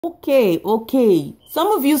Okay. Some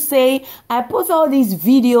of you say I post all these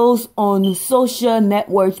videos on social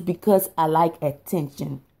networks because I like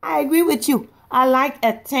attention. I agree with you. I like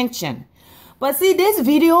attention. But see, this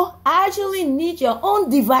video, I actually need your own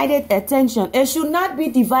divided attention. It should not be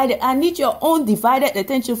divided. I need your own divided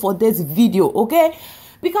attention for this video, okay?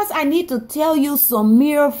 Because I need to tell you some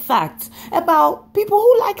mere facts about people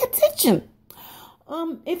who like attention.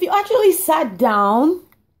 If you actually sat down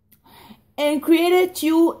and created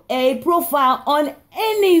you a profile on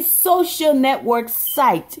any social network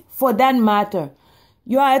site for that matter,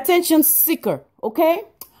 you're an attention seeker, okay?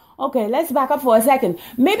 Okay, let's back up for a second.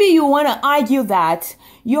 Maybe you want to argue that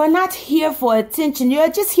you're not here for attention. You're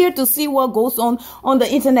just here to see what goes on the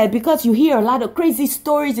internet because you hear a lot of crazy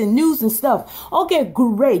stories and news and stuff. Okay,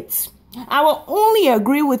 great. I will only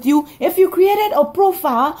agree with you if you created a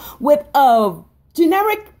profile with a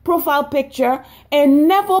generic profile picture and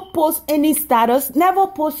never post any status, never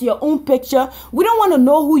post your own picture. We don't want to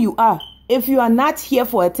know who you are. If you are not here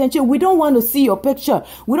for attention, we don't want to see your picture.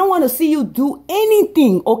 We don't want to see you do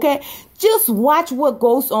anything, okay? Just watch what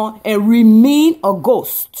goes on and remain a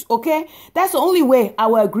ghost, okay? That's the only way I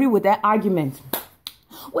will agree with that argument.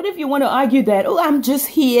 What if you want to argue that, oh, I'm just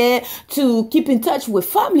here to keep in touch with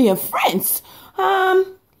family and friends?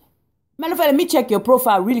 Matter of fact, let me check your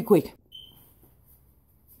profile really quick.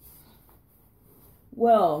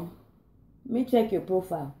 Well, let me check your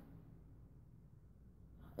profile.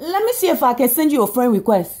 Let me see if I can send you a friend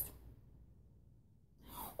request.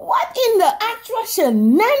 What in the actual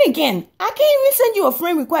shenanigan? I can't even send you a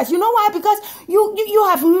friend request. You know why? Because you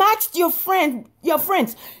have matched your friends.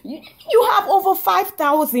 You have over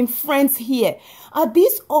 5,000 friends here. Are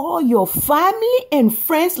these all your family and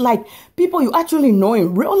friends, like people you actually know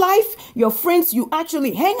in real life? Your friends you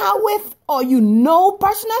actually hang out with or you know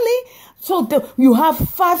personally? So you have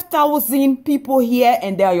 5,000 people here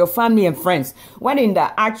and they are your family and friends. What in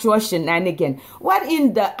the actual shenanigan? What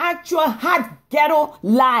in the actual hot ghetto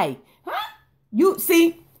lie? Huh? You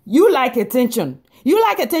see, you like attention. You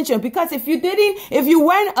like attention because if you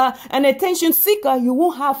weren't an attention seeker, you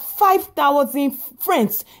won't have 5,000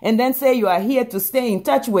 friends and then say you are here to stay in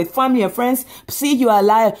touch with family and friends. See, you are a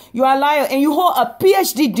liar. You are a liar and you hold a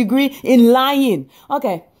PhD degree in lying.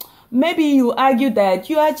 Okay. Maybe you argue that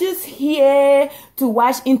you are just here to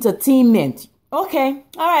watch entertainment. Okay,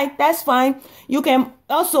 all right, that's fine. You can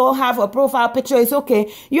also have a profile picture. It's okay.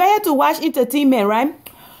 You're here to watch entertainment, right?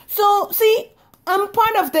 So, see, I'm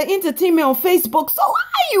part of the entertainment on Facebook. So why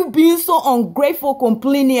are you being so ungrateful,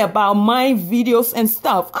 complaining about my videos and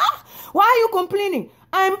stuff? Huh? Why are you complaining?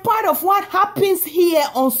 I'm part of what happens here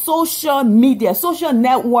on social media, social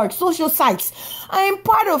networks, social sites. I am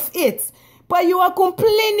part of it. But you are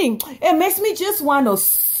complaining. It makes me just want to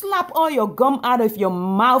slap all your gum out of your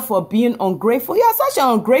mouth for being ungrateful. You are such an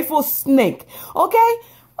ungrateful snake. Okay?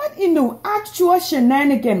 What in the actual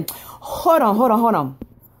shenanigan? Hold on.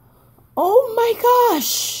 Oh my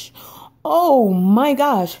gosh. Oh my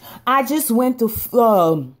gosh. I just went to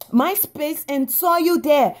MySpace and saw you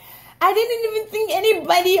there. I didn't even think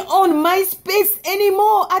anybody on MySpace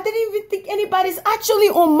anymore. I didn't even think anybody's actually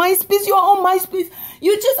on MySpace. You're on MySpace.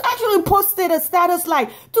 You just actually posted a status like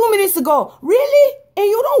 2 minutes ago. Really? And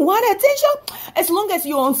you don't want attention? As long as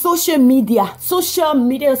you're on social media sites,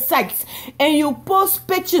 and you post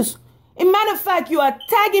pictures. As a matter of fact, you are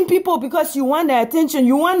tagging people because you want their attention.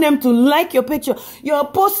 You want them to like your picture. You're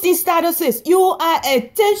posting statuses. You are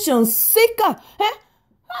attention seeker. Huh?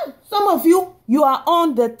 Some of you are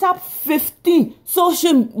on the top 15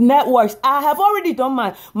 social networks. I have already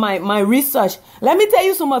done my research. Let me tell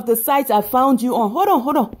you some of the sites I found you on.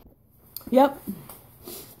 Hold on. Yep.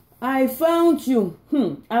 I found you.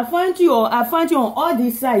 I found you on all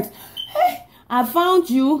these sites. Hey, I found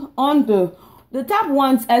you on the top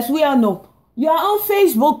ones, as we all know. You are on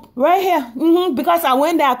Facebook right here. Because I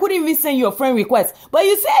went there. I couldn't even send you a friend request. But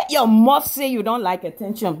you said your mouth say you don't like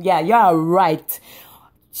attention. Yeah, you are right.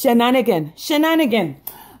 Shenanigan.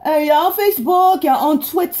 You're on Facebook, you're on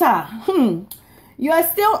Twitter. You are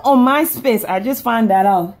still on MySpace. I just found that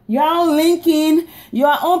out. You're on LinkedIn, you're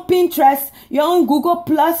on Pinterest, you're on Google+,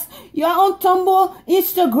 you're on Tumblr,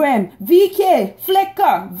 Instagram, VK,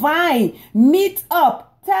 Flickr, Vine, Meetup,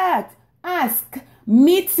 Tag, Ask,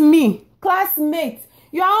 Meet Me, Classmates.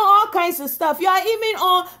 You are on all kinds of stuff. You are even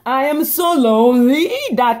on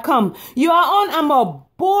IamSoLonely.com. You are on I'm a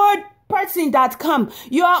bored person.com.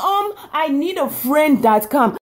 You are on I need a friend.com.